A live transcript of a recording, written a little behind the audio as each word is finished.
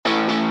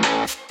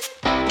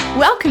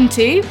Welcome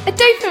to A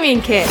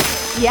Dopamine Kick.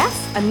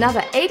 Yes,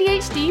 another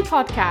ADHD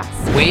podcast.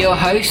 We're your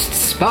hosts,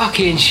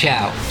 Sparky and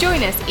Shell.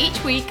 Join us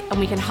each week and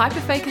we can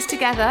hyper-focus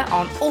together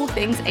on all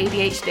things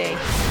ADHD.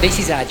 This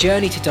is our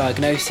journey to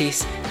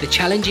diagnosis, the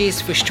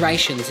challenges,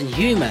 frustrations and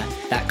humour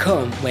that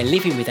come when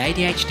living with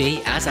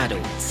ADHD as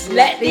adults.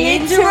 Let the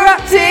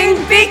interrupting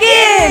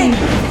begin!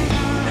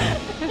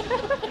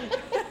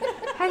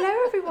 Hello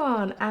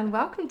everyone and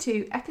welcome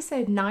to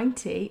episode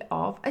 90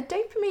 of A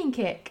Dopamine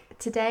Kick.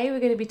 Today we're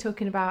going to be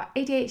talking about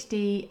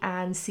ADHD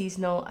and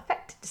seasonal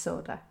affective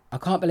disorder. I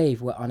can't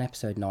believe we're on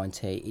episode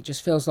 90. It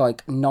just feels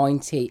like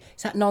 90...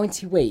 Is that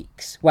 90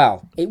 weeks?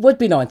 Well, it would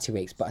be 90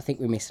 weeks, but I think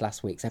we missed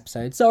last week's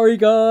episode. Sorry,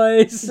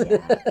 guys. Yeah,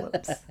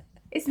 whoops.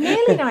 It's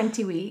nearly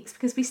 90 weeks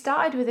because we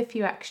started with a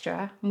few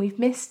extra and we've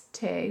missed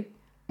 2.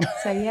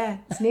 So yeah,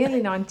 it's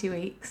nearly 90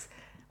 weeks,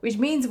 which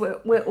means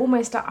we're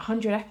almost at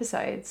 100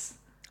 episodes.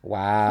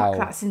 Wow.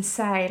 Fuck, that's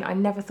insane. I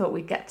never thought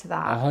we'd get to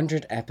that.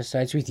 100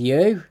 episodes with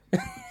you?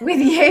 With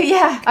you,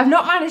 yeah. I've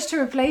not managed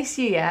to replace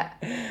you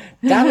yet.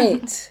 Damn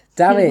it.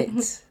 Damn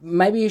it.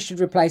 Maybe you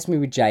should replace me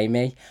with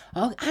Jamie.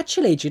 Oh,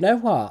 actually, do you know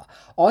what?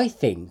 I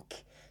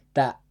think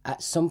that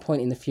at some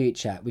point in the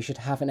future, we should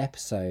have an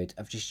episode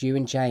of just you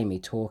and Jamie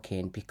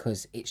talking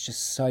because it's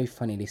just so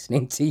funny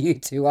listening to you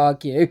two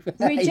argue.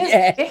 We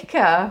just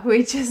bicker.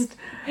 We just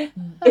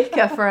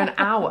bicker for an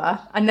hour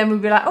and then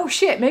we'd be like, oh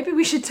shit, maybe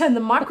we should turn the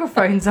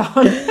microphones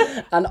on.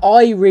 And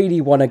I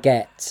really want to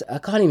get, I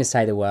can't even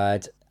say the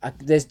word.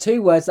 There's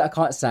 2 words that I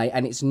can't say,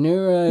 and it's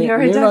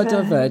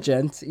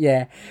neurodivergent,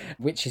 yeah,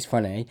 which is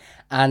funny.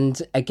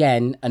 And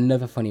again,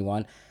 another funny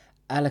one.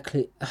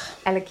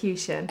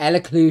 Elocution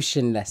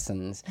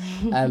lessons,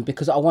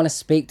 because I want to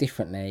speak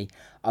differently.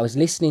 I was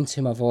listening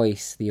to my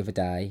voice the other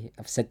day.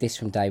 I've said this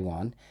from day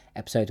one,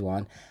 episode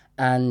 1,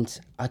 and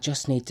I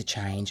just need to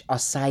change. I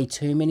say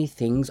too many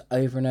things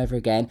over and over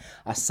again.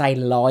 I say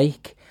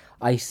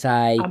I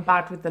say... I'm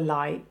bad with the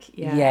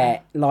yeah. Yeah,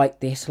 like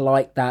this,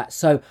 like that.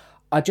 So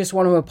I just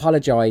want to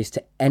apologise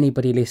to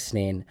anybody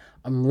listening.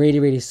 I'm really,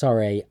 really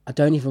sorry. I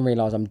don't even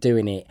realise I'm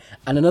doing it.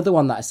 And another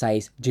one that I say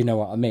is, do you know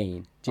what I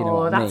mean? Do you know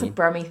what I mean? That's a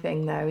Brummy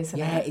thing though, isn't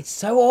it? Yeah, it's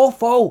so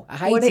awful. I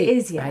hate it. What it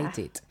is, yeah. I hate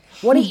it.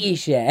 What it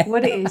is, yeah.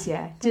 What it is,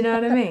 yeah. Do you know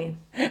what I mean?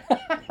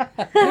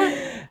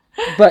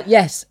 But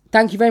yes,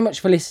 thank you very much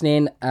for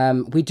listening.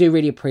 We do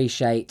really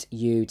appreciate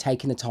you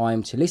taking the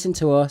time to listen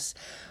to us.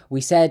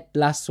 We said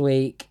last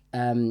week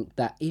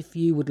that if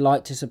you would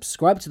like to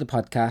subscribe to the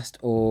podcast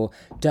or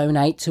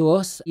donate to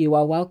us, you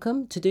are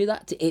welcome to do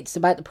that. It's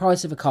about the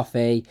price of a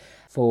coffee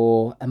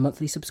for a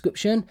monthly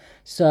subscription.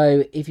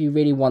 So if you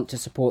really want to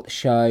support the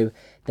show,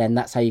 then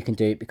that's how you can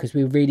do it, because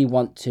we really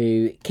want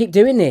to keep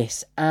doing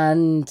this.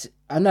 And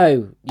I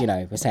know,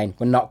 we're saying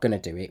we're not going to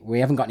do it. We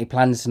haven't got any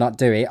plans to not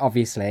do it,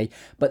 obviously,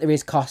 but there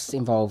is costs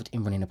involved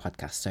in running a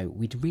podcast. So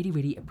we'd really,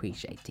 really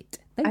appreciate it.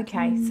 Thank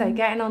you. So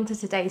getting on to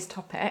today's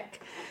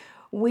topic,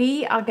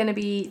 we are going to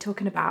be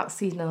talking about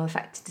seasonal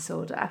affective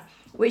disorder,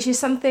 which is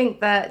something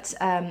that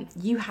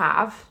you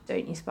have,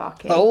 don't you,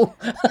 Sparky? Oh,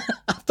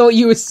 I thought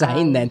you were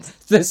saying then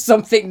there's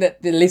something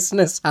that the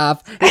listeners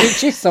have,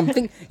 which is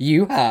something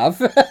you have.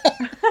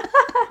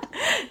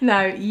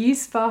 No, you,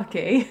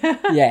 Sparky.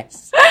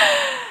 Yes.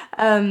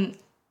 And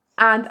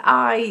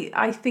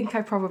I think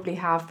I probably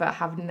have, but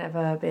have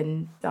never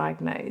been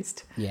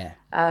diagnosed. Yeah.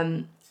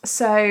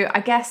 So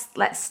I guess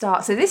let's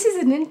start. So this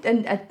is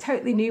a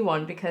totally new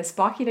one because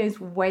Sparky knows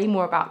way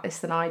more about this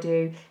than I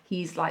do.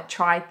 He's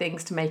tried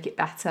things to make it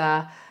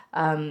better.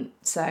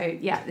 So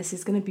yeah, this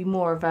is going to be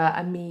more of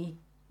a me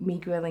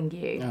grilling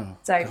you. Oh,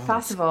 so God.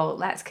 First of all,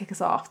 let's kick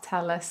us off.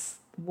 Tell us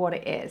what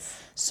it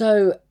is.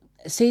 So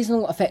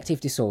seasonal affective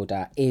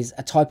disorder is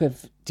a type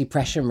of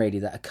depression really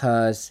that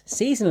occurs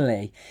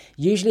seasonally.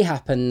 Usually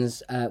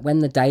happens when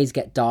the days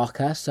get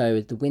darker, so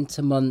the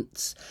winter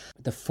months,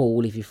 the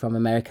fall if you're from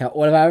America,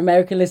 all of our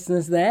American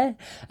listeners there.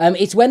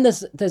 It's when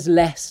there's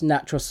less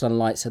natural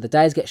sunlight, so the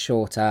days get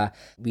shorter.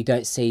 We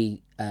don't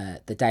see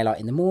the daylight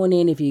in the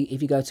morning if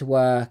you go to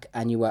work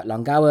and you work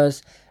long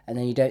hours, and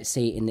then you don't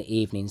see it in the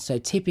evening. So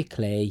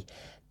typically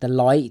the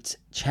light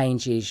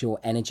changes your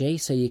energy,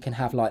 so you can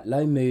have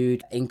low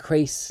mood,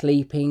 increased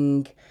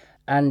sleeping,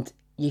 and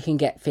you can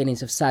get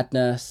feelings of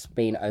sadness,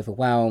 being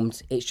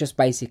overwhelmed. It's just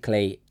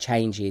basically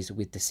changes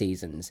with the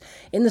seasons.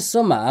 In the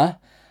summer,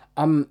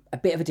 I'm a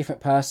bit of a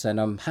different person.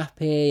 I'm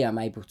happy. I'm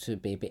able to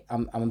be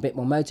I'm a bit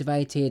more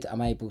motivated.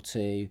 I'm able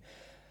to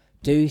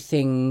do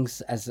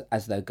things as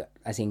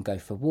in go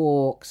for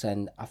walks,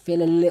 and I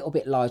feel a little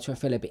bit lighter. I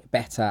feel a bit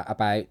better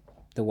about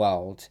the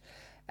world.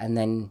 And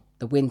then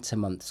the winter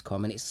months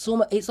come, and it's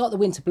like the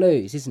winter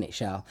blues, isn't it,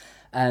 Shell?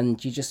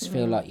 And you just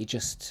feel like you're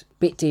just a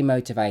bit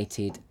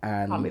demotivated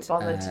and can't be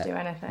bothered to do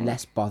anything.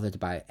 Less bothered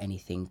about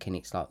anything, and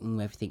it's like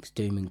everything's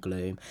doom and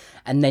gloom.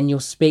 And then you'll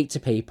speak to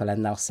people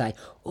and they'll say,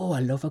 oh, I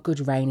love a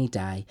good rainy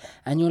day.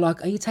 And you're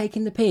like, are you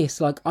taking the piss?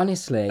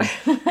 Honestly,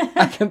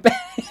 I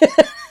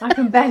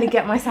can barely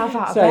get myself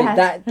out of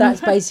bed. That's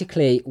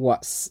basically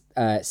what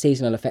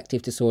seasonal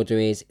affective disorder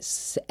is,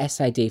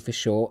 SAD for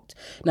short.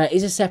 Now, it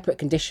is a separate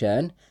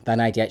condition than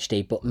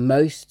ADHD, but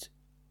most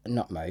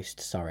not most,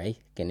 sorry,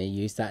 going to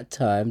use that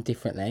term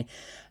differently.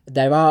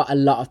 There are a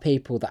lot of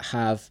people that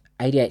have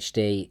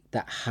ADHD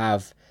that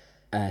have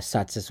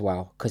SADS as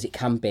well, because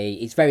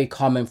it's very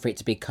common for it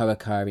to be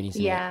co-occurring,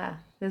 isn't it? Yeah,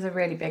 there's a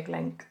really big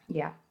link.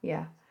 Yeah.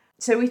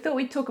 So we thought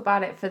we'd talk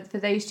about it for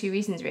those two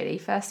reasons, really.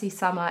 Firstly,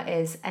 summer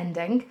is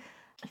ending.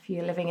 If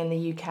you're living in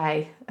the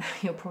UK,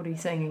 you're probably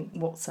saying,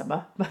 what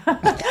summer?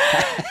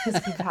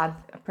 Because we've had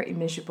a pretty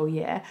miserable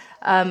year.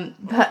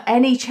 But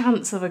any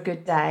chance of a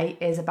good day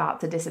is about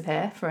to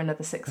disappear for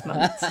another 6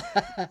 months.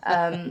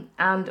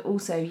 And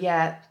also,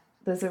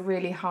 there's a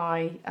really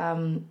high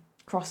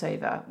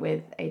crossover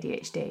with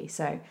ADHD.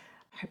 So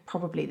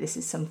probably this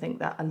is something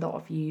that a lot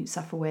of you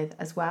suffer with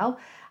as well.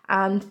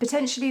 And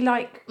potentially,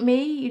 like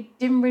me, you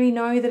didn't really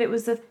know that it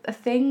was a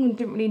thing,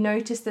 didn't really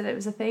notice that it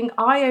was a thing.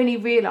 I only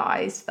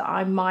realised that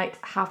I might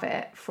have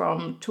it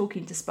from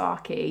talking to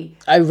Sparky.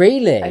 Oh,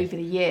 really? Over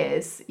the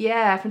years.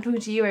 Yeah, from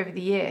talking to you over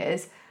the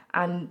years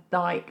and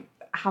like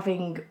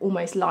having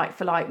almost like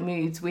for like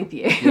moods with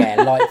you.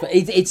 Yeah,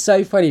 it's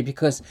so funny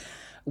because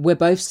we're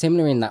both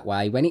similar in that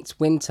way. When it's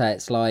winter,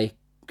 see what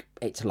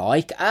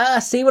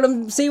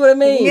I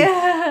mean?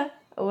 Yeah,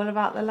 all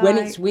about the lights. When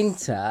it's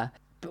winter,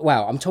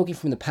 well, I'm talking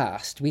from the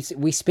past. We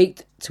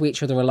speak to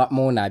each other a lot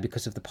more now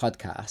because of the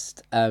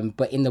podcast.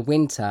 But in the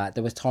winter,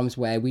 there was times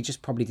where we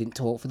just probably didn't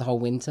talk for the whole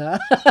winter.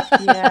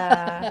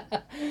 Yeah.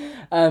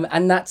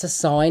 And that's a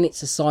sign.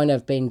 It's a sign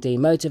of being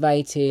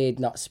demotivated,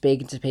 not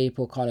speaking to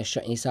people, kind of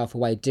shutting yourself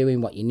away,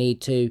 doing what you need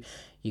to.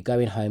 You're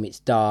going home, it's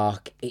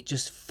dark. It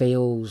just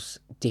feels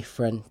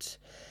different.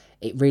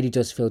 It really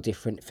does feel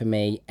different for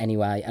me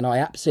anyway. And I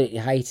absolutely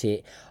hate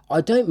it.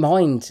 I don't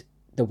mind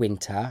the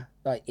winter.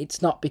 Like,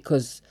 it's not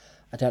because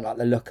I don't like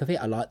the look of it.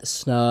 I like the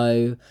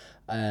snow.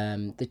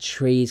 The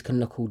trees can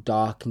look all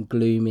dark and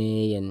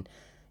gloomy, and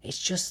it's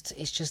just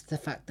the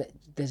fact that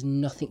there's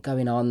nothing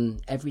going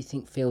on.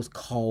 Everything feels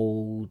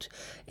cold.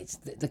 It's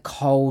the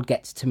cold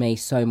gets to me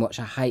so much.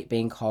 I hate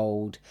being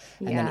cold,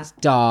 and then it's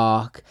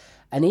dark.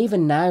 And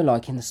even now,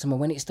 like in the summer,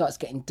 when it starts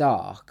getting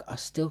dark, I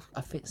still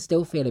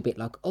feel a bit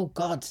like, oh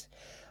God.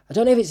 I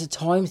don't know if it's a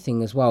time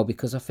thing as well,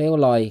 because I feel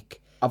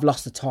like I've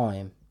lost the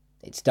time.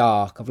 It's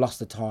dark. I've lost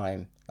the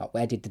time. Like,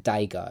 where did the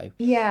day go?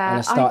 Yeah. And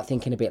I start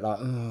thinking a bit like,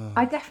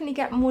 I definitely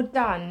get more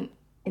done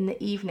in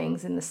the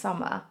evenings in the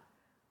summer.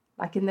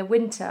 Like in the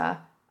winter,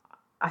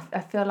 I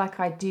feel like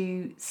I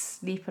do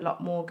sleep a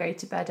lot more, go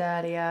to bed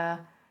earlier,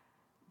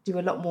 do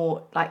a lot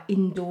more like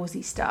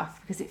indoorsy stuff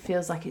because it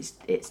feels like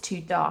it's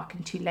too dark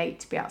and too late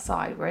to be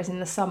outside. Whereas in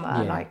the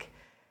summer, like,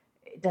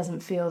 it doesn't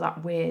feel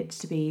that weird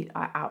to be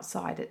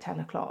outside at 10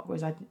 o'clock,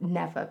 whereas I'd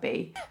never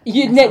be.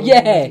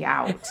 Really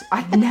out.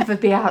 I'd never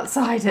be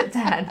outside at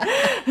 10.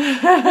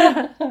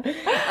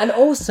 And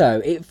also,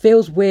 it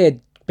feels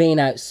weird being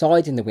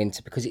outside in the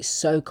winter because it's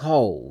so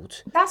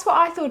cold. That's what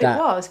I thought it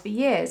was for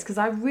years, because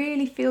I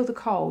really feel the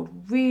cold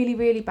really,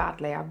 really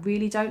badly. I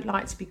really don't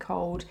like to be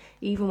cold.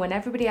 Even when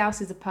everybody else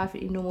is a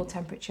perfectly normal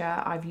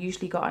temperature, I've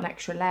usually got an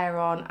extra layer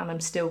on and I'm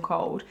still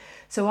cold.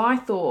 So I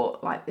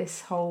thought like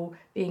this whole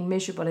being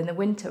miserable in the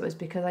winter was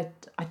because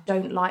I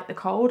don't like the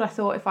cold. I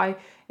thought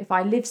if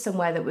I lived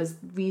somewhere that was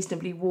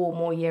reasonably warm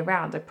all year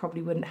round, I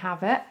probably wouldn't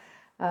have it.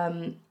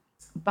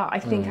 But I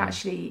think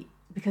actually,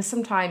 because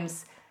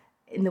sometimes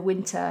in the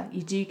winter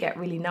you do get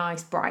really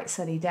nice bright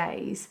sunny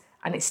days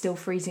and it's still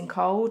freezing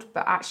cold,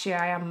 but actually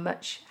I am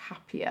much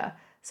happier.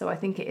 So I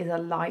think it is a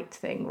light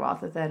thing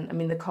rather than, I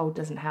mean, the cold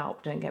doesn't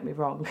help, don't get me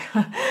wrong.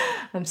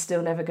 I'm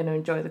still never going to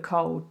enjoy the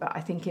cold, but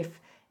I think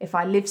if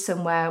I lived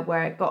somewhere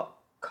where it got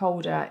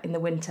colder in the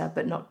winter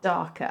but not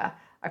darker,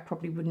 I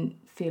probably wouldn't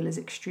feel as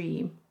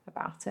extreme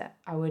about it.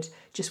 I would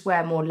just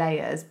wear more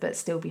layers but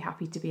still be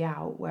happy to be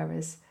out,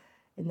 whereas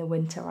in the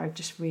winter I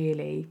just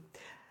really,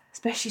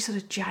 especially sort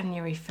of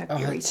January,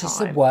 February it's time. just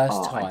the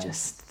worst time.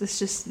 There's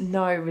just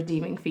no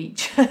redeeming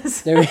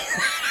features.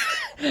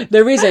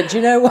 There isn't. Do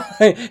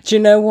you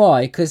know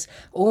why? Because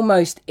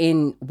almost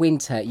in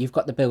winter, you've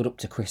got the build up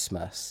to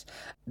Christmas.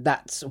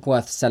 That's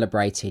worth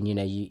celebrating. You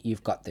know,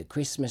 you've got the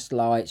Christmas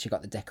lights, you've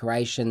got the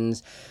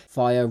decorations,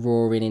 fire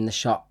roaring in the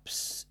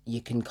shops. You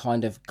can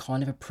kind of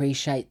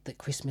appreciate that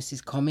Christmas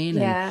is coming.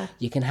 Yeah. And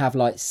you can have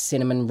like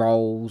cinnamon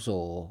rolls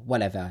or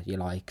whatever you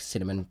like,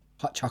 cinnamon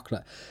hot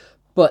chocolate.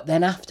 But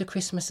then after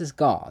Christmas is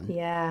gone,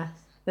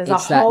 there's a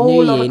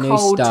whole lot of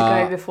cold to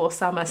go before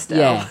summer still.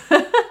 Yeah.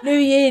 New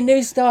year,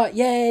 new start,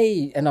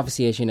 yay! And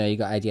obviously, as you know, you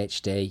got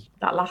ADHD.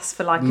 That lasts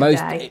for like a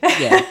day.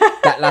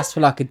 That lasts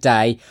for like a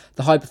day.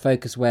 The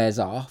hyperfocus wears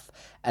off,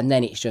 and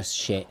then it's just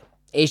shit.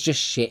 It's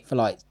just shit for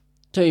like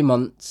 2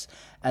 months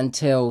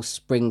until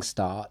spring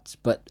starts.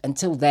 But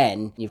until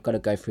then, you've got to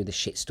go through the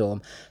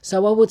shitstorm.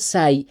 So I would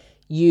say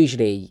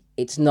usually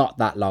it's not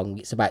that long.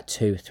 It's about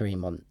 2 or 3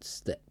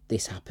 months that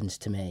this happens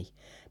to me,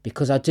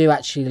 because I do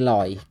actually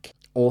like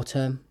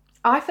autumn.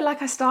 I feel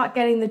like I start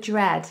getting the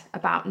dread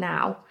about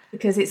now,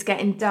 because it's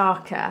getting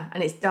darker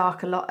and it's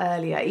dark a lot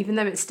earlier. Even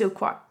though it's still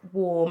quite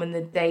warm and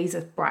the days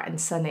are bright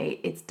and sunny,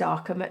 it's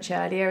darker much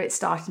earlier. It's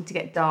starting to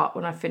get dark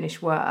when I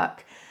finish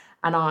work.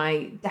 And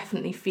I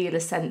definitely feel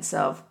a sense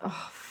of,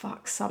 oh,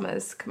 fuck,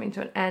 summer's coming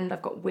to an end.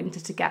 I've got winter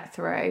to get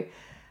through.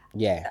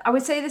 Yeah. I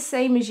would say the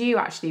same as you,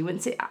 actually.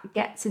 Once it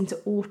gets into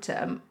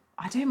autumn,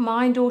 I don't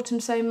mind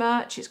autumn so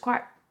much. It's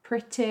quite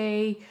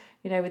pretty,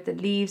 with the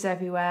leaves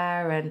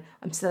everywhere. And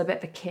I'm still a bit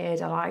of a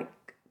kid. I like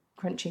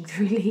crunching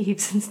through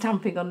leaves and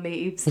stamping on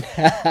leaves.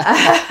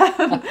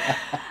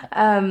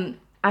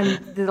 And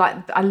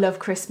I love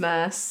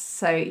Christmas,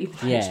 so even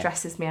though it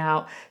stresses me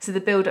out. So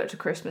the build up to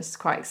Christmas is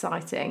quite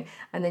exciting.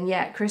 And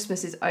then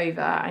Christmas is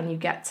over and you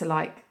get to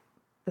like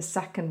the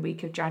second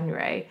week of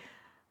January,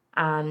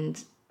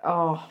 and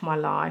oh my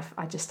life,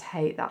 I just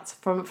hate that.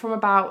 From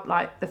about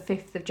like the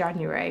 5th of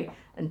January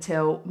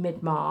until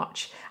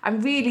mid-March.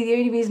 And really the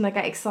only reason I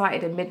get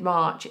excited in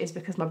mid-March is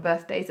because my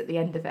birthday's at the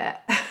end of it.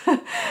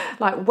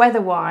 Like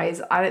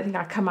weather-wise, I don't think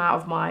I come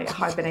out of my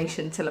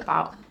hibernation till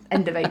about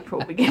end of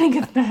April, beginning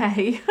of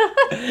May.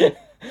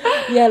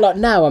 Yeah, like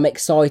now I'm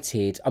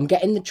excited. I'm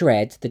getting the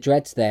dread. The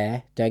dread's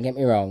there, don't get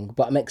me wrong.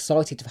 But I'm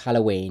excited for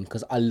Halloween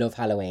because I love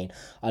Halloween.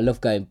 I love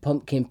going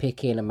pumpkin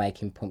picking and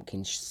making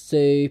pumpkin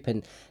soup.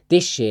 And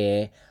this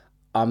year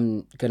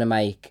I'm going to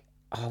make...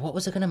 Oh, what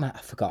was I going to make?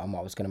 I've forgotten what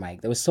I was going to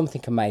make. There was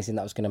something amazing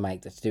that I was going to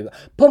make that's to do...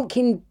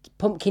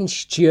 Pumpkin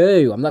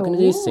stew. I'm not going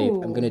to do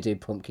soup. I'm going to do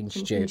pumpkin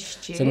stew.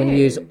 So I'm going to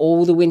use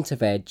all the winter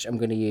veg. I'm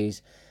going to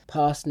use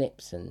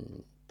parsnips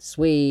and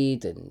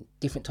swede and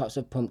different types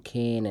of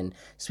pumpkin and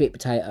sweet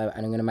potato,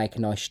 and I'm going to make a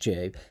nice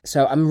stew.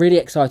 So I'm really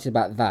excited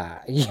about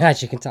that. Yeah,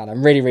 as you can tell,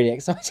 I'm really, really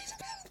excited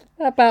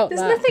about There's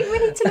that. There's nothing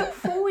really to look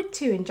forward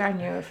to in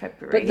January or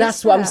February. But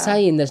that's what I'm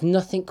saying. There's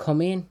nothing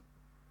coming.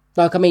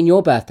 Like, I mean,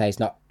 your birthday's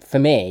not, for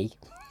me,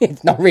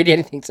 it's not really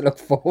anything to look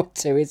forward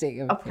to, is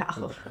it?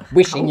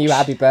 Wishing you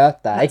happy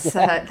birthday.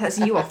 That's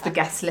you off the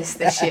guest list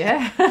this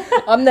year.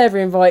 I'm never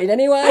invited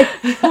anyway.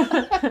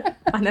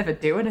 I never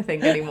do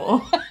anything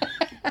anymore.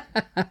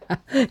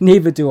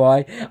 Neither do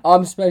I.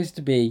 I'm supposed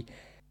to be...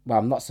 Well,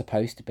 I'm not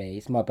supposed to be.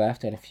 It's my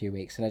birthday in a few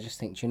weeks, and I just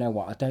think, do you know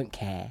what? I don't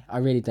care. I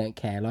really don't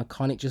care. Like,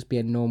 can't it just be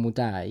a normal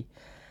day?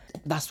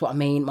 That's what I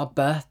mean. My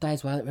birthday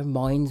as well. It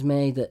reminds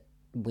me that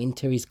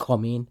winter is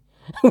coming.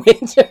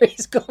 Winter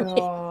is coming.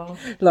 Oh,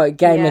 like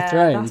Game of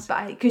Thrones.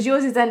 Because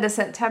yours is end of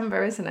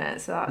September, isn't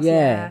it? So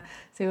that's,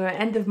 So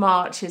end of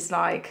March is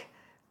like...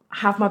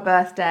 have my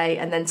birthday,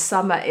 and then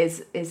summer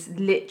is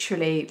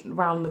literally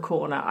round the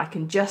corner. I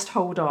can just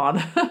hold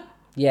on.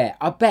 Yeah,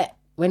 I bet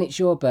when it's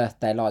your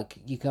birthday, like,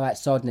 you go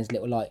outside and there's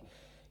little, like,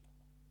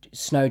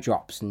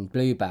 snowdrops and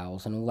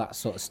bluebells and all that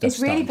sort of stuff. It's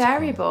really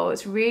variable.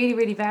 It's really,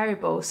 really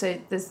variable.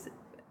 So there's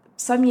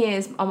some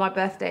years on my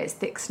birthday it's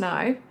thick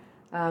snow.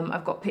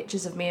 I've got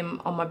pictures of me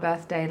on my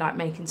birthday, like,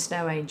 making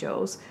snow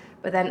angels.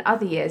 But then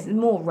other years,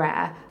 more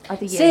rare.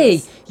 Other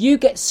years, see, you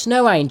get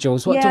snow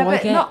angels. What do I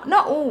get?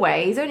 Not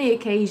always, only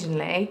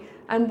occasionally.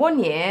 And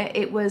one year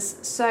it was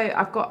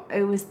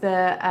it was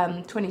the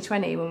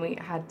 2020 when we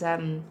had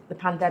the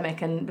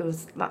pandemic and there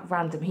was like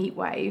random heat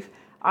wave.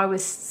 I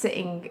was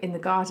sitting in the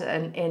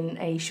garden in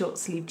a short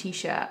sleeve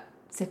t-shirt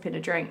sipping a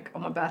drink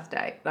on my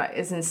birthday. Like,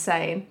 it's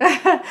insane.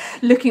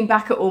 Looking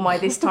back at all my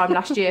this time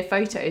last year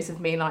photos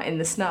of me like in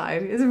the snow,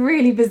 it's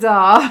really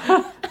bizarre.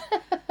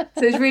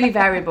 So it's really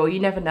variable. You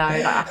never know.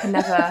 Like, I can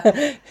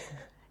never.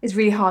 It's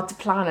really hard to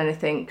plan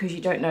anything because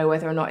you don't know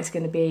whether or not it's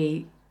going to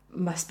be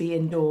must be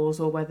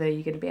indoors or whether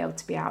you're going to be able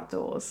to be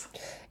outdoors.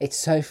 It's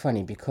so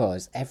funny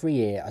because every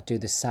year I do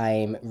the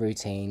same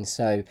routine.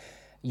 So,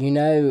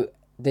 the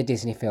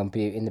Disney film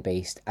Beauty and the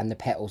Beast, and the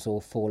petals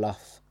all fall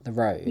off the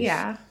rose.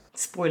 Yeah.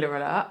 Spoiler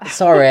alert.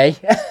 Sorry.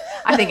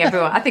 I think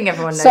everyone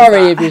knows.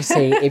 Sorry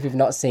that. if you've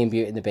not seen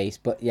Beauty and the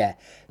Beast, but yeah,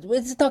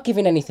 it's not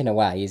giving anything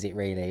away, is it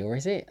really, or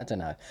is it? I don't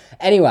know.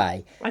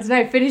 Anyway, I don't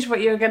know. Finish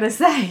what you were going to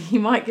say. You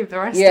might give the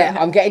rest. Yeah, of it.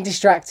 I'm getting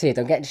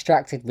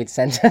distracted.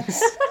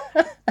 Mid-sentence.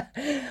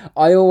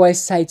 I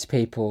always say to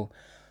people,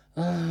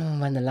 "Oh,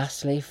 when the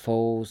last leaf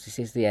falls, this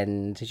is the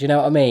end." Do you know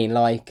what I mean?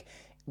 Like,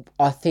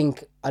 I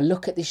think I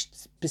look at this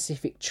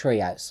specific tree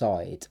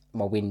outside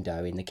my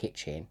window in the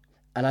kitchen.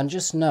 And I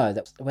just know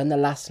that when the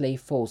last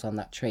leaf falls on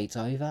that tree, it's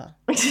over.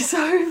 It's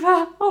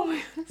over.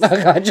 Oh my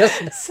God.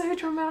 So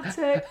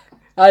dramatic.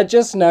 I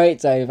just know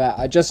it's over.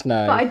 I just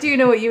know. But I do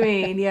know what you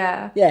mean,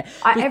 yeah. Yeah.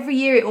 Every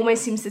year it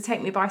almost seems to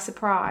take me by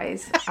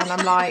surprise. And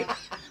I'm like,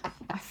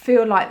 I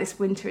feel like this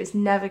winter is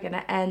never going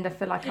to end. I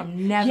feel like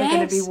I'm never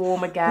going to be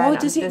warm again. Why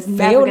does it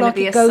feel like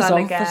it goes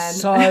on for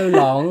so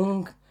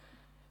long?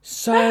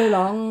 So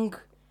long.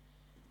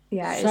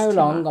 Yeah, so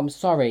long. I'm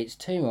sorry, it's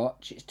too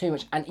much.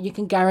 And you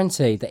can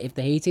guarantee that if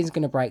the heating's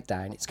going to break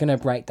down, it's going to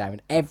break down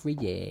every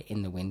year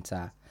in the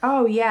winter.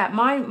 Oh yeah,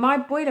 my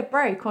boiler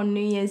broke on New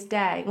Year's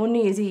Day. Well,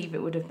 New Year's Eve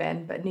it would have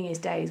been, but New Year's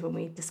Day is when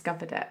we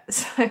discovered it.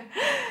 So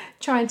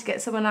trying to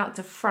get someone out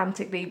to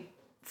frantically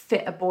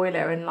fit a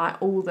boiler, and like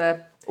all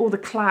the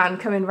clan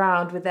coming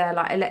round with their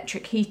like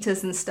electric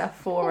heaters and stuff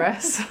for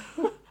us.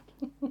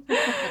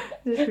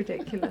 It's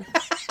ridiculous.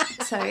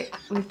 So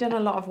we've done a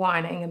lot of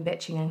whining and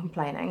bitching and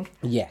complaining.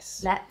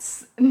 Yes.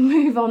 Let's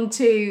move on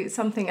to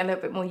something a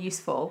little bit more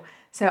useful.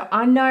 So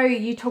I know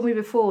you told me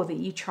before that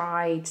you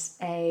tried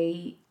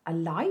a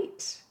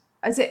light.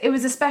 It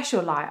was a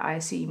special light, I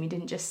assume. You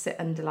didn't just sit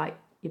under like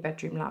your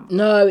bedroom lamp.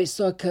 No, it's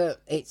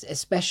a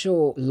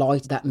special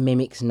light that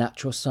mimics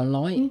natural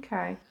sunlight.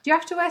 Okay. Do you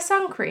have to wear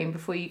sun cream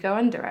before you go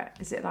under it?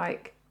 Is it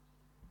like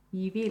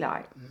UV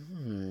light?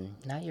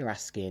 Now you're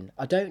asking.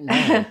 I don't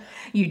know.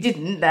 You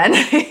didn't then.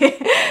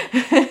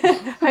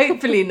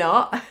 Hopefully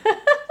not.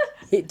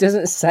 It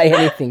doesn't say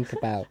anything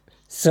about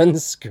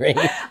sunscreen.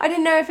 I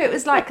didn't know if it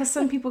was like, because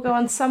some people go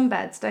on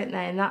sunbeds, don't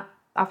they? And that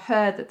I've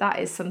heard that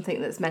is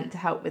something that's meant to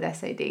help with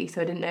SAD.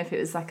 So I didn't know if it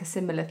was like a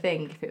similar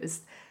thing. If it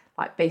was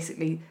like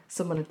basically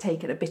someone had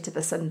taken a bit of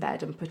a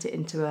sunbed and put it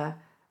into a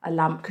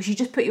lamp, because you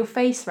just put your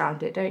face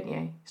around it, don't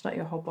you? It's not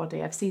your whole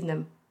body. I've seen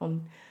them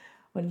on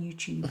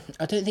YouTube.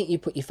 I don't think you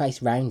put your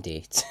face round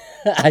it,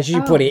 as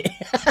you put it.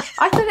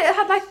 I thought it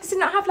had like, does it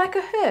not have like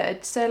a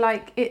hood? So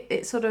like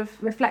it sort of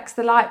reflects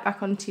the light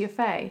back onto your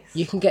face.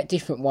 You can get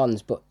different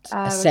ones, but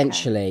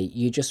essentially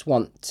you just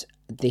want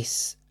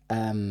this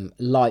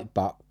light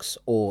box,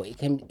 or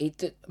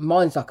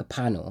mine's like a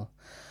panel.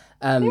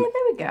 Yeah, there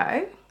we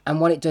go. And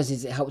what it does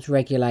is it helps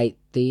regulate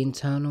the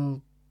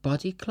internal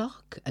body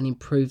clock and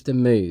improve the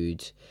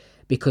mood,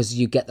 because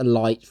you get the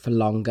light for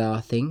longer,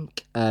 I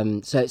think.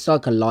 So it's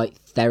like a light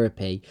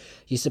therapy.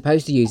 You're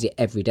supposed to use it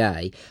every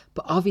day.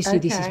 But obviously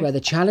this is where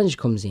the challenge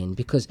comes in,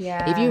 because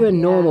if you're a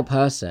normal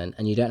person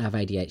and you don't have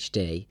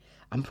ADHD,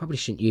 I probably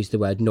shouldn't use the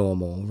word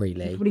normal,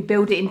 really. You probably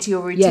build it into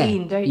your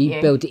routine, don't you?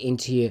 You build it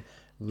into your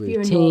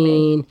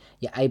routine.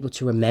 You're able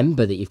to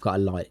remember that you've got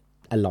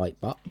a light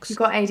box. If you've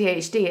got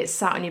ADHD, it's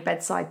sat on your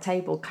bedside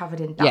table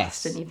covered in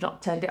dust, and you've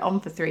not turned it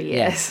on for 3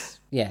 years.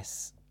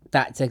 Yes.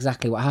 That's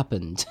exactly what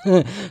happened.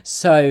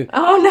 So,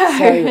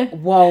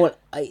 while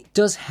it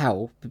does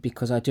help,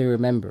 because I do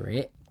remember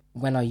it,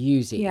 when I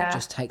use it, it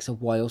just takes a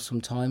while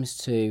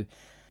sometimes for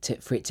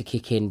it to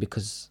kick in,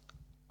 because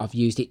I've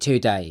used it 2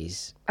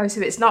 days. Oh, so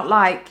it's not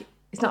like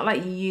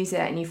you use it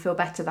and you feel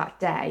better that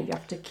day. You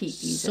have to keep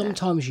using it.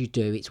 Sometimes you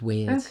do. It's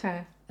weird.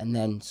 Okay. And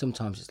then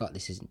sometimes it's like,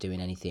 this isn't doing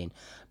anything.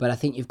 But I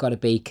think you've got to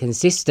be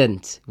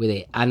consistent with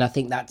it. And I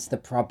think that's the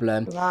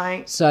problem.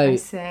 Right. So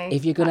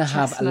if you're going to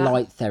have a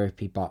light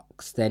therapy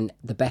box, then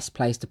the best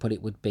place to put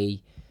it would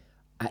be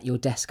at your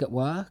desk at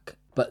work.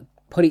 But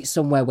put it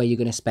somewhere where you're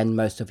going to spend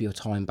most of your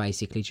time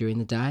basically during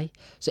the day.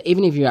 So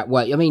even if you're at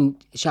work, I mean,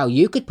 Shal,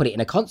 you could put it in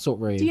a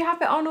consult room. Do you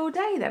have it on all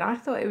day then? I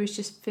thought it was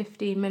just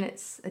 15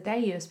 minutes a day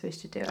you were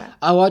supposed to do it.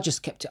 Oh, I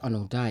just kept it on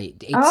all day.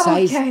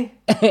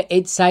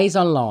 It says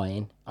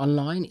online,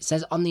 it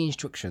says on the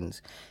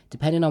instructions,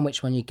 depending on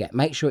which one you get,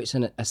 make sure it's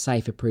a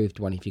safe approved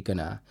one if you're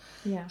gonna.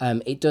 Yeah.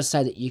 It does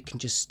say that you can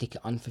just stick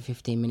it on for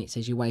 15 minutes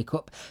as you wake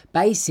up.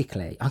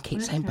 Basically, I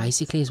keep saying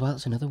basically as well,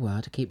 it's another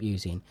word I keep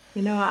using.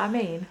 You know what I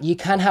mean? You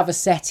can have a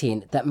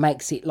setting that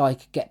makes it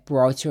like get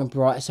brighter and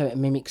brighter, so it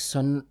mimics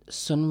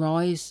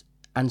sunrise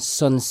and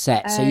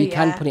sunset. So you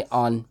can put it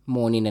on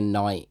morning and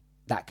night.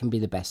 That can be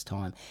the best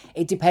time.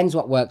 It depends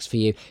what works for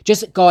you.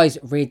 Just, guys,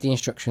 read the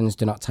instructions.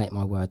 Do not take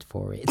my word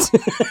for it.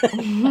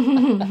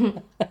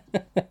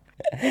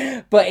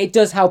 But it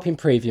does help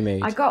improve your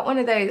mood. I got one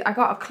of those. I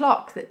got a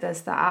clock that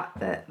does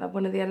that.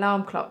 One of the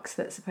alarm clocks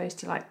that's supposed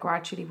to like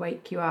gradually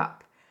wake you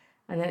up,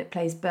 and then it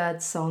plays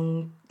bird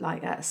song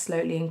like at a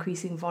slowly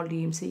increasing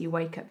volume, so you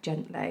wake up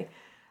gently.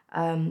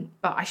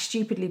 But I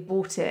stupidly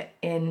bought it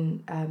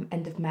in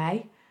end of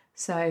May,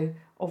 so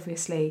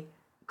obviously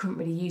couldn't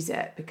really use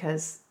it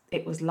because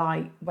it was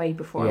light way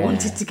before I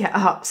wanted to get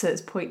up, so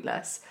it's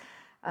pointless.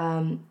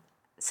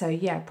 So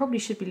yeah, probably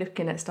should be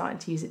looking at starting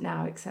to use it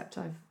now, except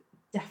I've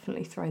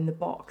definitely thrown the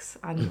box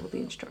and all the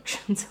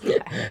instructions away.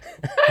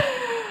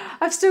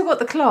 I've still got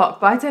the clock,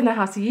 but I don't know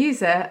how to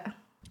use it.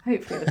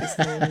 Hopefully there'll be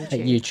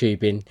something on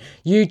YouTube.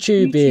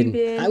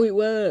 YouTubing. How it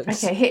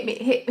works. Okay,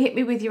 hit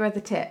me with your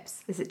other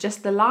tips. Is it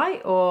just the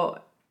light, or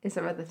is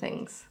there other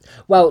things?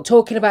 Well,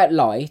 talking about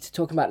light,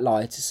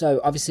 so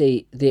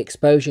obviously the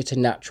exposure to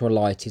natural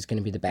light is going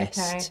to be the best.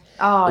 Okay.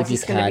 Oh, it's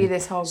just going to be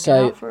this whole get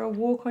out for a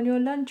walk on your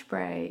lunch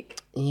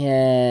break.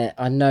 Yeah,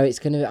 I know it's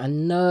going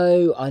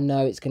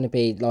to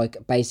be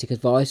like basic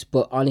advice,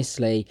 but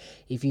honestly,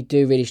 if you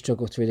do really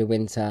struggle through the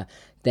winter,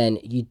 then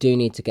you do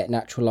need to get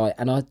natural light.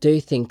 And I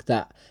do think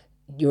that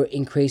you're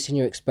increasing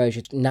your exposure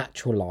to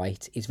natural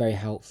light is very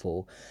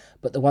helpful.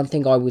 But the one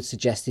thing I would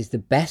suggest is the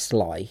best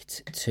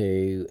light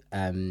to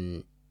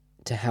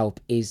help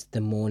is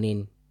the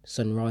morning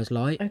sunrise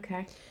light.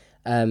 Okay.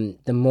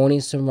 The morning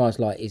sunrise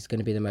light is going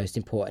to be the most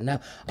important.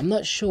 Now, I'm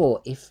not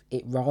sure if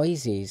it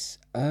rises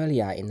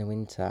earlier in the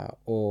winter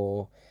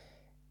or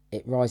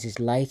it rises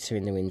later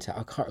in the winter.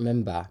 I can't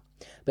remember.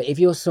 But if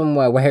you're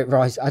somewhere where it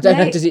rises, I don't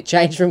know, does it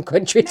change from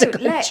country to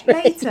country?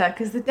 Later,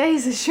 because the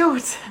days are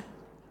shorter.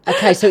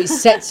 Okay, so it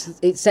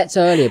sets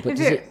earlier, but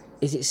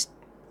is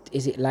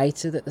it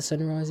later that the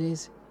sun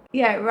rises?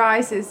 Yeah, it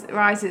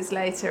rises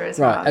later as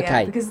well. Right, okay.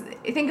 Yeah, because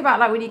you think about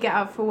like when you get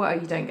out for work,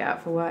 you don't get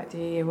out for work, do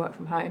you? You work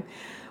from home.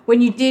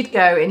 When you did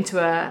go into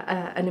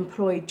an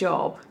employed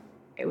job,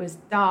 it was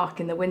dark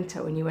in the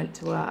winter when you went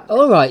to work.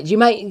 All right, you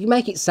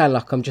make it sound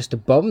like I'm just a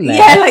bum there.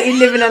 Yeah, like you're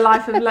living a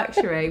life of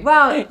luxury.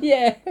 Well,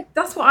 yeah,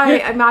 that's what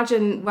I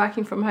imagine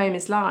working from home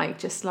is like,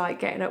 just like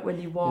getting up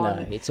when you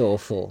want. No, it's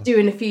awful.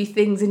 Doing a few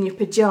things in your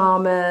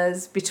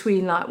pajamas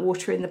between like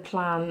watering the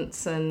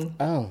plants and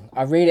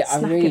I really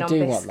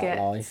do want biscuits. that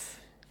life.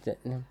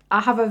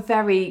 I have a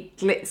very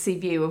glitzy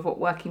view of what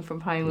working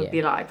from home would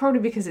be like, probably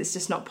because it's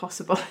just not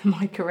possible in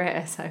my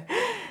career. So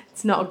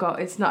it's not a goal.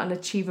 It's not an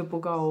achievable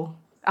goal.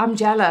 I'm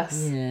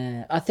jealous.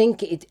 Yeah, I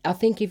think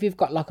if you've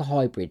got like a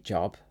hybrid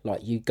job,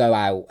 like you go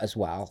out as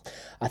well,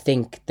 I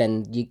think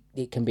then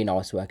it can be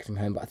nice working from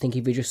home. But I think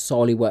if you just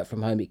solely work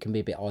from home, it can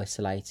be a bit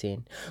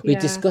isolating. We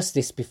discussed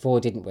this before,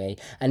 didn't we?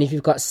 And if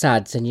you've got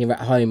SADs and you're at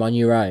home on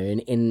your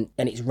own and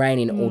it's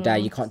raining all day,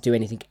 you can't do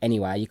anything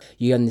anyway.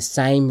 You're on the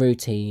same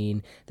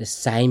routine, the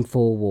same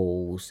four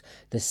walls,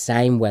 the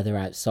same weather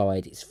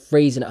outside. It's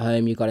freezing at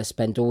home. You've got to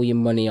spend all your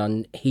money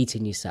on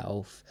heating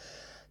yourself.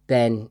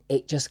 Then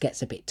it just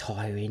gets a bit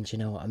tiring, do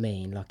you know what I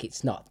mean? Like,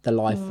 it's not the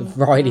life of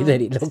Riley that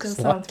it looks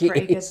still like sounds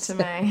pretty it is. good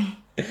to me.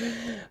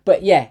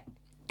 But yeah,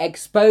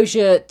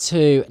 exposure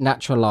to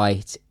natural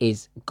light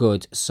is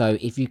good. So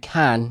if you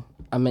can,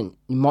 I mean,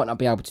 you might not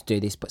be able to do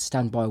this, but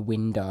stand by a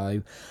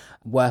window,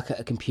 work at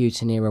a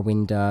computer near a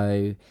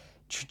window,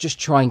 just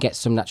try and get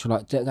some natural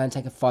light. Don't go and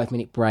take a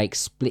 5-minute break,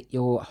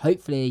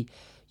 hopefully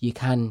you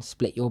can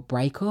split your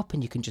break up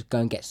and you can just go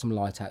and get some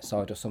light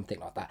outside or something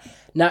like that.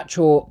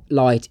 Natural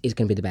light is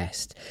going to be the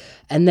best.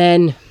 And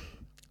then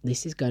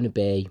this is going to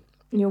be...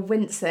 You're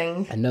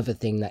wincing. Another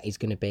thing that is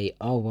going to be,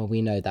 oh, well,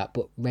 we know that,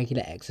 but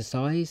regular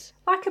exercise.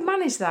 I can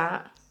manage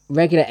that.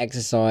 Regular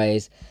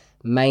exercise,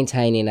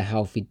 maintaining a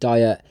healthy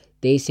diet.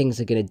 These things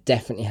are going to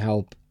definitely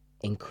help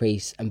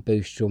increase and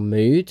boost your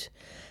mood.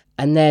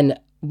 And then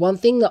one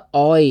thing that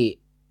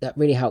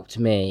really helped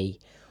me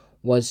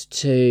was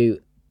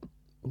to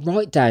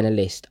write down a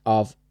list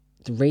of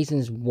the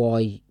reasons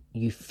why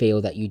you feel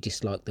that you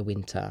dislike the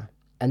winter,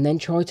 and then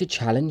try to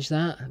challenge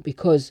that.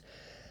 Because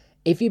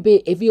if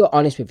you're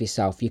honest with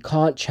yourself, you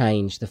can't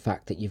change the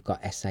fact that you've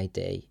got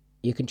SAD.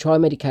 You can try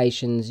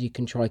medications, you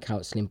can try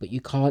counselling, but you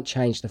can't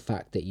change the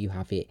fact that you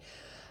have it.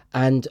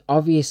 And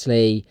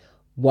obviously,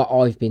 what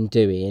I've been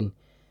doing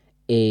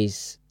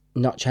is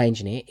not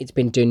changing it. It's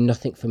been doing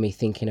nothing for me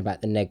thinking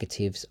about the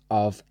negatives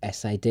of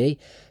SAD.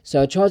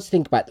 So I tried to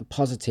think about the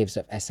positives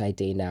of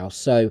SAD now.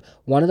 So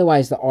one of the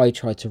ways that I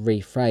tried to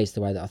rephrase the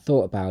way that I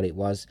thought about it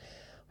was,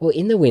 well,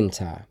 in the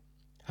winter,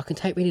 I can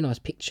take really nice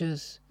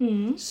pictures.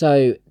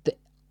 So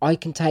I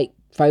can take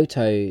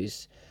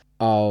photos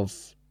of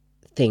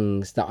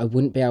things that I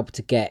wouldn't be able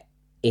to get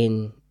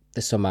in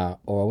the summer,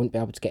 or I wouldn't be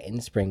able to get in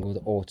the spring or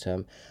the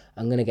autumn.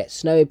 I'm going to get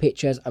snowy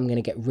pictures. I'm going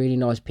to get really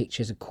nice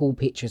pictures of cool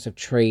pictures of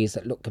trees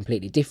that look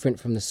completely different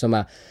from the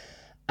summer,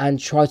 and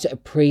try to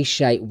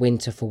appreciate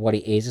winter for what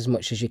it is as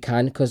much as you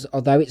can. Because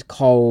although it's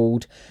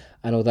cold,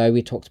 and although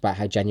we talked about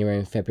how January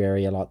and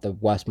February are like the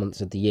worst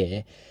months of the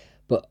year,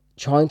 but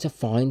trying to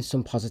find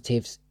some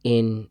positives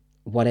in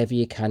whatever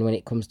you can when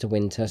it comes to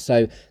winter.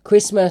 So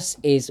Christmas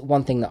is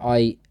one thing that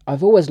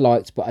I've always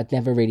liked, but I'd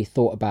never really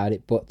thought about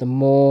it. But the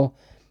more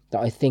that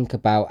I think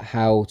about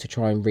how to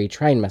try and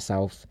retrain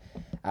myself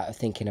out of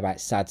thinking about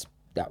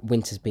that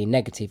winter's being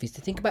negative, is to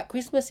think about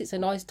Christmas. It's a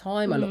nice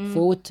time. I look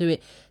forward to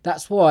it.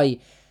 That's why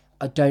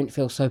I don't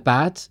feel so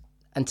bad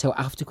until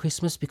after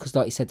Christmas, because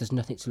like you said, there's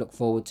nothing to look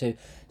forward to.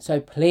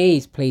 So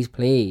please, please,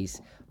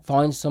 please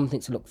find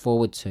something to look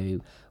forward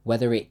to,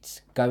 whether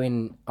it's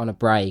going on a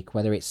break,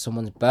 whether it's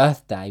someone's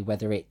birthday,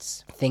 whether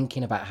it's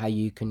thinking about how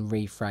you can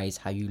rephrase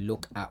how you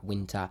look at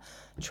winter.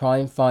 Try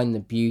and find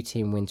the beauty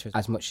in winter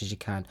as much as you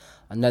can.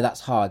 I know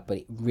that's hard, but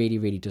it really,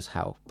 really does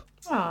help.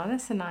 Oh,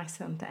 that's a nice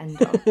one to end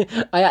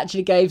on. I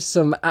actually gave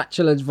some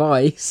actual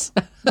advice.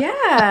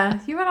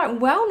 Yeah, you were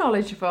like well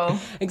knowledgeable.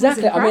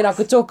 Exactly. I mean, I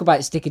could talk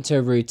about sticking to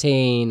a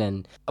routine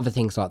and other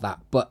things like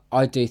that, but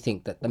I do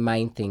think that the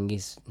main thing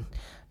is,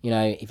 you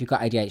know, if you've got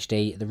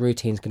ADHD, the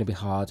routine's going to be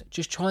hard.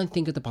 Just try and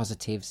think of the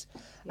positives.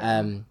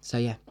 Yeah. So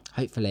yeah,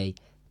 hopefully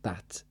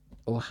that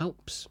all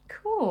helps.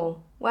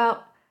 Cool.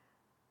 Well,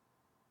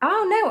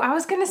 oh no, I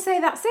was going to say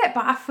that's it,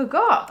 but I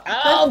forgot.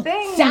 Oh,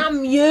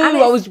 damn you!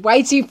 I was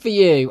waiting for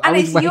you. And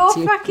it's your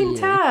fucking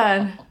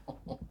turn.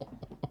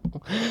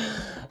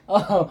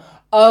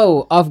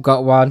 Oh, I've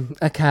got one.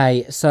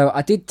 Okay, so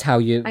I did tell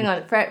you. Hang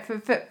on,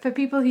 for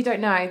people who don't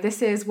know,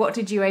 this is What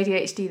Did You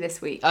ADHD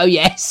this week? Oh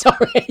yeah,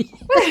 sorry.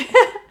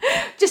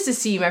 Just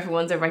assume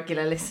everyone's a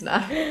regular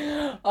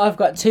listener. I've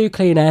got 2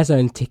 Clean Air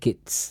Zone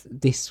tickets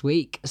this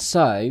week.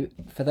 So,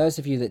 for those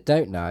of you that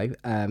don't know,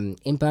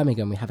 in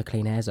Birmingham we have a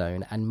Clean Air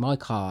Zone, and my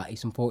car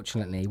is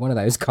unfortunately one of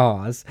those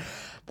cars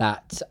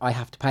that I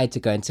have to pay to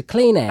go into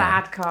Clean Air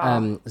Bad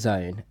car.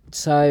 Zone.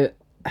 So,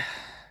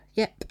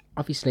 yep,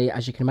 obviously,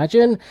 as you can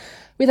imagine,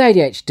 with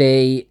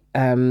ADHD,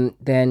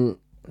 then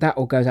that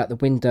all goes out the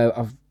window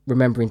of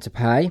remembering to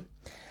pay.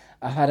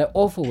 I had an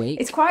awful week.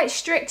 It's quite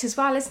strict as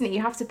well, isn't it?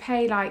 You have to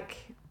pay like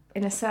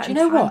in a certain Do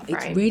you know what? frame.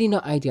 It's really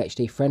not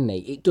ADHD friendly.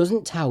 It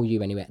doesn't tell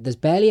you anywhere. There's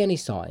barely any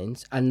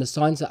signs, and the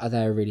signs that are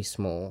there are really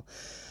small.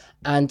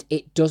 and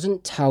it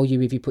doesn't tell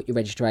you if you put your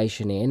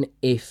registration in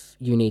if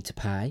you need to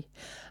pay,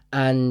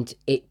 and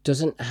it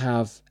doesn't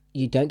have,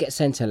 you don't get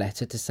sent a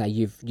letter to say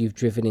you've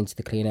driven into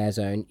the clean air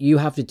zone. You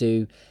have to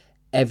do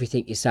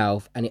everything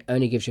yourself, and it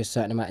only gives you a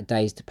certain amount of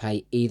days to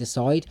pay either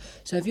side.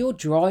 So if you're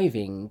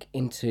driving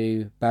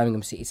into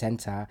Birmingham city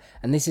centre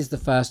and this is the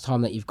first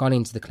time that you've gone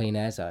into the clean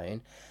air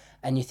zone,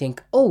 and you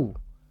think, oh,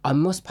 I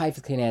must pay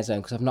for the clean air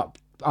zone because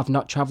I've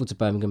not travelled to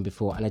Birmingham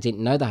before and I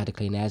didn't know they had a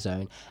clean air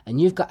zone, and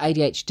you've got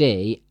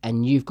ADHD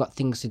and you've got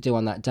things to do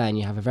on that day and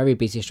you have a very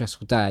busy,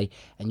 stressful day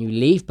and you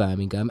leave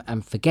Birmingham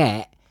and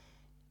forget,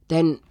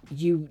 then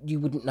you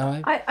wouldn't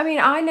know. I mean,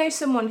 I know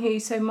someone who,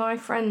 so my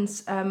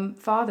friend's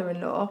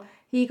father-in-law,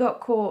 he got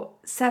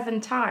caught 7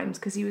 times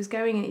because he was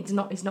going, and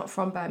he's not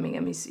from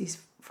Birmingham,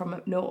 he's from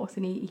up north,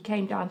 and he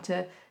came down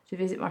to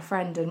visit my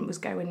friend and was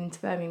going into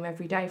Birmingham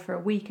every day for a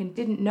week and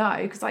didn't know,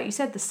 because like you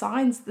said, the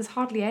signs, there's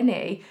hardly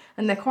any,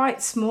 and they're quite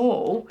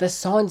small. The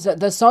signs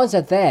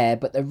are there,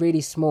 but they're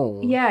really small.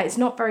 Yeah, it's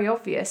not very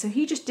obvious. So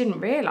he just didn't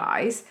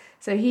realise.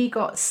 So he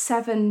got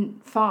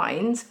 7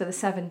 fines for the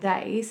 7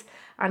 days,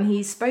 and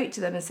he spoke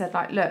to them and said,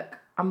 like, look,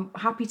 I'm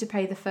happy to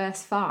pay the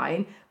first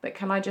fine, but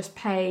can I just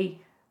pay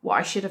what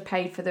I should have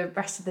paid for the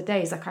rest of the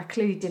days? Like, I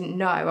clearly didn't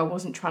know. I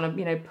wasn't trying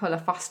to, pull a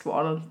fast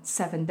one on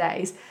 7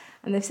 days.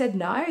 And they've said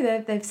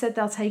no. They've said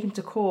they'll take him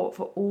to court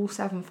for all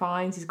 7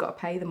 fines. He's got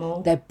to pay them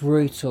all. They're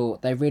brutal.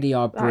 They really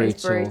are brutal. That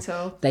is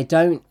brutal.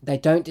 They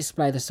don't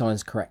display the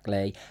signs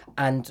correctly.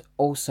 And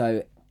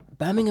also,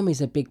 Birmingham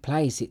is a big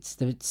place. It's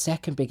the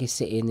second biggest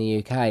city in the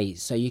UK.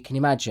 So you can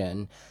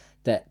imagine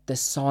that there's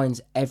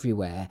signs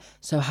everywhere.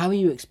 So how are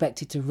you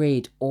expected to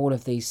read all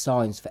of these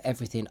signs for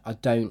everything? I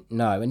don't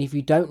know. And if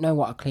you don't know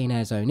what a clean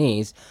air zone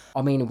is,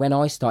 I mean, when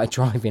I started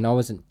driving, I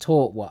wasn't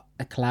taught what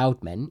a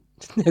cloud meant,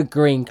 a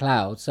green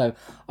cloud. So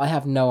I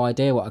have no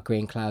idea what a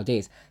green cloud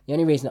is. The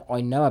only reason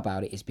I know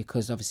about it is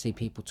because obviously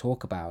people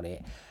talk about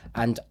it.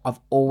 And I've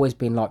always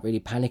been like really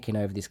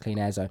panicking over this clean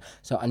air zone.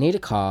 So I need a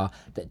car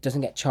that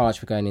doesn't get charged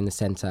for going in the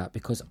centre,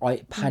 because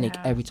I panic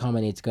every time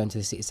I need to go into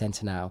the city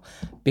centre now,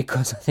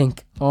 because I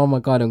think, oh my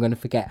God, I'm going to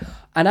forget.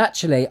 And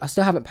actually, I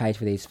still haven't paid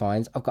for these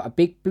fines. I've got a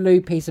big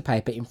blue piece of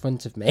paper in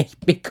front of me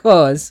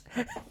because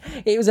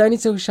it was only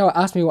till Charlotte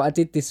asked me what I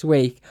did this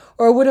week,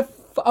 or I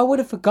would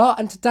have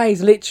forgotten.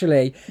 Today's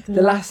literally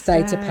the last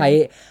day to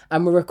pay it,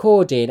 and we're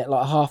recording at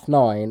like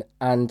 9:30,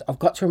 and I've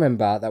got to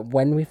remember that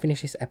when we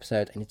finish this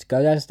episode, I need to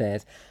go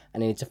downstairs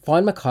and I need to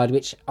find my card,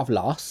 which I've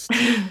lost.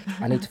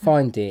 I need to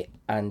find it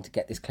and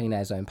get this clean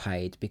air zone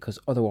paid, because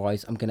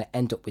otherwise I'm going to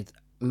end up with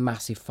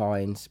massive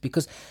fines,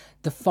 because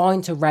the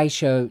fine to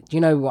ratio, you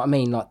know what I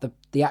mean, like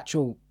the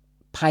actual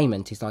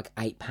payment is like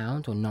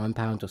 £8 or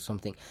 £9 or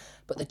something,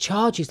 but the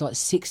charge is like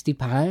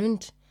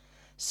 £60.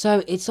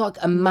 So it's like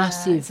a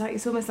massive,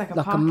 it's almost like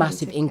a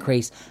massive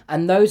increase.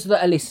 And those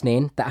that are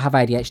listening that have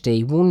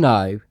ADHD will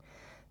know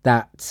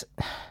that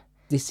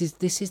this is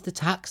the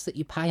tax that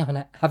you pay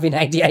on having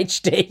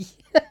ADHD.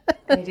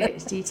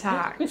 ADHD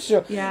tax.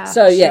 Sure. Yeah.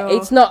 So yeah,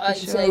 it's not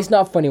it's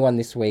not a funny one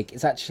this week.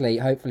 It's actually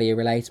hopefully a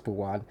relatable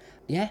one.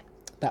 Yeah,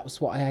 that was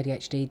what I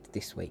ADHD'd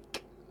this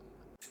week.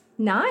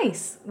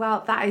 Nice.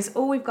 Well, that is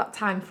all we've got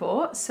time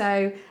for.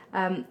 So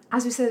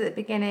as we said at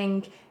the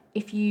beginning,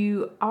 if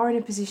you are in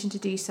a position to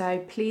do so,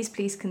 please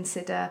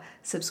consider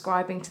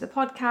subscribing to the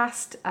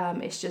podcast.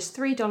 It's just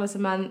 $3 a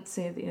month,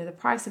 so the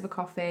price of a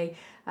coffee,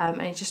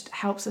 and it just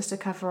helps us to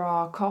cover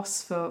our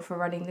costs for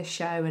running this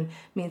show, and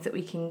means that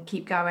we can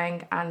keep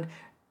going. And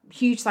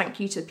huge thank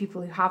you to the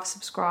people who have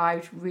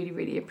subscribed.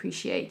 Really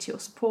appreciate your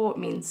support.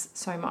 It means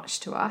so much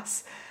to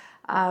us.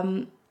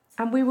 And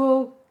we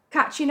will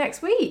catch you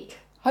next week.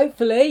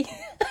 Hopefully.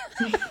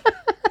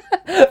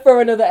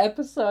 For another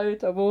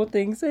episode of All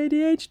Things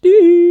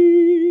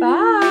ADHD.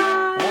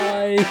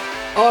 Bye.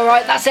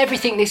 Alright, that's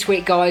everything this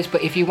week, guys,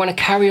 but if you want to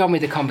carry on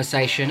with the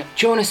conversation,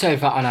 join us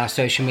over on our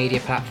social media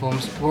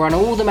platforms. We're on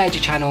all the major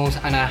channels,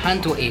 and our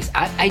handle is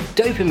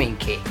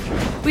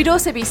 @adopaminekick. We'd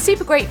also be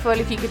super grateful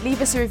if you could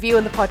leave us a review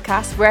on the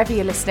podcast wherever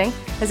you're listening,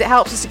 as it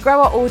helps us to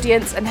grow our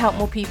audience and help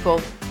more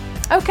people.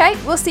 Okay,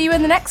 we'll see you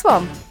in the next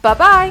one.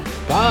 Bye-bye.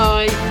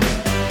 Bye.